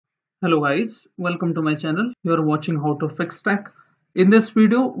Hello guys, welcome to my channel. You are watching how to fix tech. In this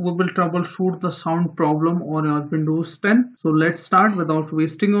video, we will troubleshoot the sound problem on your Windows 10. So let's start without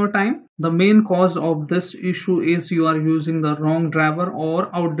wasting your time. The main cause of this issue is you are using the wrong driver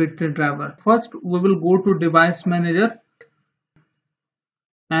or outdated driver. First, we will go to Device Manager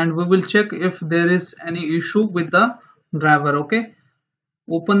and we will check if there is any issue with the driver. Okay,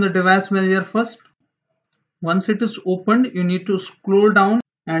 open the Device Manager first. Once it is opened, you need to scroll down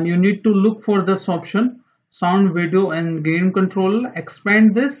and you need to look for this option, sound, video and gain control.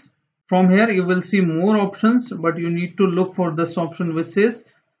 Expand this. From here you will see more options, but you need to look for this option which says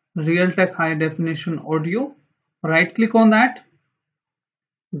Realtek high definition audio. Right click on that,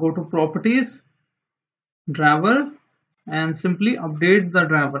 go to properties, driver, and simply update the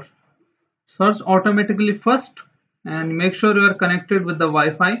driver. Search automatically first and make sure you are connected with the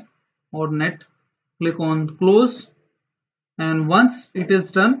Wi-Fi or net. Click on close, and once it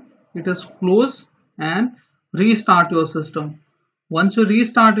is done, it is close and restart your system. Once you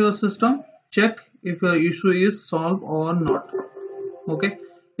restart your system, check if your issue is solved or not. Okay,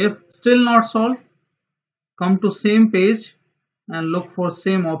 if still not solved, come to same page and look for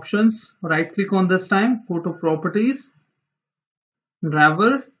same options. Right click on this time, go to properties,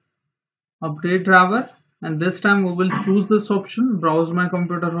 driver, update driver, and this time we will choose this option, browse my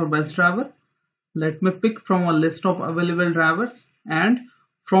computer for best driver. Let me pick from a list of available drivers, and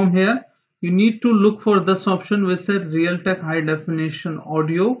from here you need to look for this option which says Realtek high definition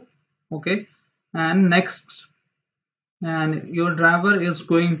audio. Okay, and next, and your driver is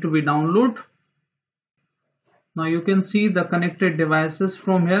going to be download. Now you can see the connected devices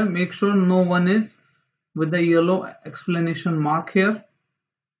from here. Make sure no one is with the yellow explanation mark here.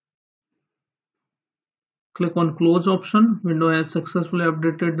 Click on close option. Windows has successfully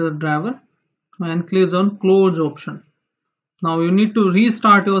updated the driver, and click on close option. Now you need to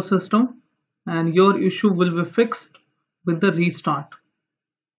restart your system and your issue will be fixed with the restart.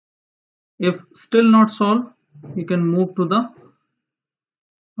 If still not solved, you can move to the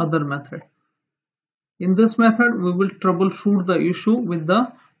other method. In this method, we will troubleshoot the issue with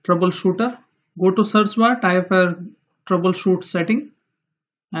the troubleshooter. Go to search bar, type a troubleshoot setting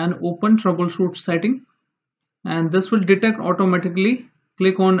and open troubleshoot setting, and this will detect automatically.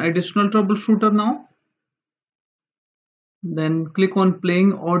 Click on additional troubleshooter now, then click on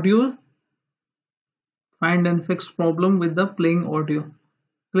playing audio, find and fix problem with the playing audio.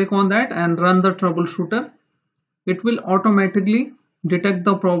 Click on that and run the troubleshooter. It will automatically detect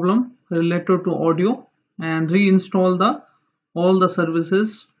the problem related to audio and reinstall all the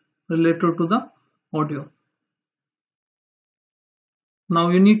services related to the audio. Now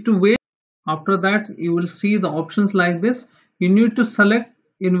you need to wait. After that you will see the options like this. You need to select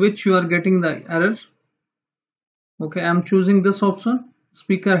in which you are getting the error. Okay, I'm choosing this option,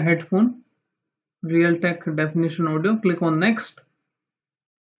 speaker headphone, Realtek definition audio. Click on next.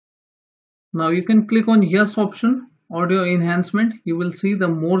 Now you can click on yes option, audio enhancement. You will see the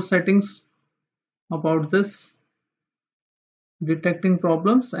more settings about this detecting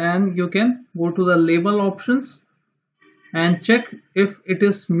problems, and you can go to the label options and check if it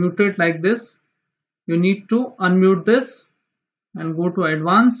is muted like this. You need to unmute this and go to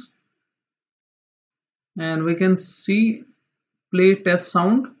advanced, and we can see play test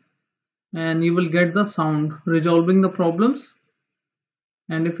sound, and you will get the sound resolving the problems.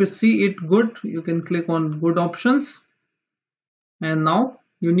 And if you see it good, you can click on good options, and now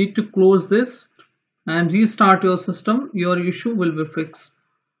you need to close this and restart your system. Your issue will be fixed.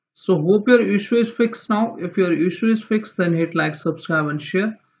 So hope your issue is fixed now. If your issue is fixed, then hit like, subscribe and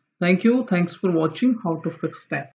share. Thank you. Thanks for watching how to fix tech.